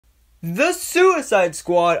The Suicide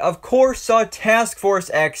Squad, of course, saw Task Force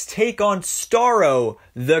X take on Starro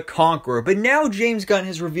the Conqueror, but now James Gunn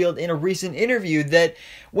has revealed in a recent interview that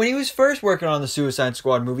when he was first working on the Suicide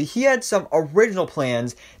Squad movie, he had some original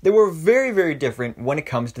plans that were very, very different when it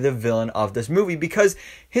comes to the villain of this movie, because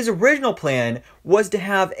his original plan was to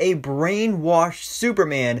have a brainwashed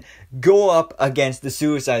Superman go up against the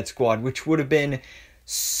Suicide Squad, which would have been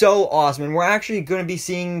so awesome. And we're actually going to be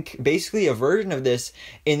seeing basically a version of this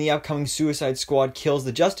in the upcoming Suicide Squad Kills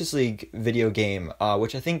the Justice League video game,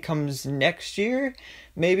 which I think comes next year,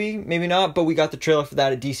 maybe not, but we got the trailer for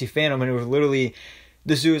that at DC Fandom, and it was literally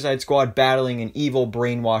the Suicide Squad battling an evil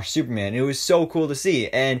brainwashed Superman. It was so cool to see,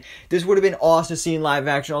 and this would have been awesome to see in live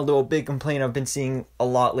action, although a big complaint I've been seeing a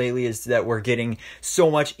lot lately is that we're getting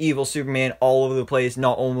so much evil Superman all over the place,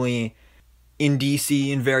 not only in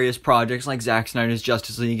DC in various projects like Zack Snyder's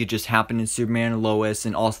Justice League. It just happened in Superman and Lois,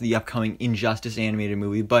 and also the upcoming Injustice animated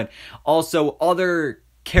movie, but also other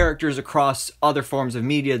characters across other forms of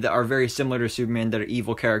media that are very similar to Superman that are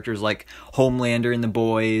evil characters, like Homelander in The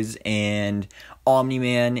Boys and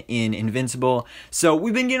Omni-Man in Invincible. So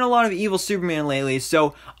we've been getting a lot of evil Superman lately,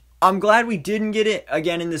 so I'm glad we didn't get it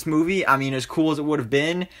again in this movie. I mean, as cool as it would have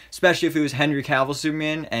been, especially if it was Henry Cavill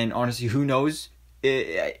Superman, and honestly, who knows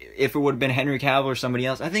if it would have been Henry Cavill or somebody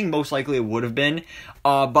else. I think most likely it would have been,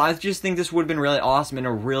 but I just think this would have been really awesome and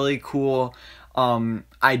a really cool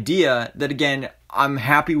idea that, again, I'm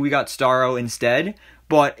happy we got Starro instead,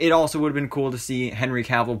 but it also would have been cool to see Henry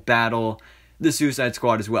Cavill battle the Suicide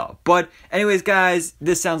Squad as well. But anyways, guys,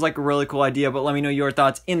 this sounds like a really cool idea, but let me know your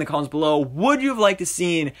thoughts in the comments below. Would you have liked to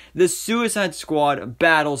seen the Suicide Squad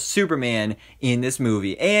battle Superman in this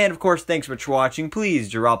movie? And of course, thanks so much for watching. Please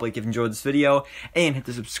drop a like if you enjoyed this video and hit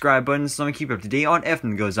the subscribe button so I can keep up to date on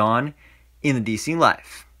everything that goes on in the DC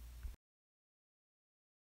life.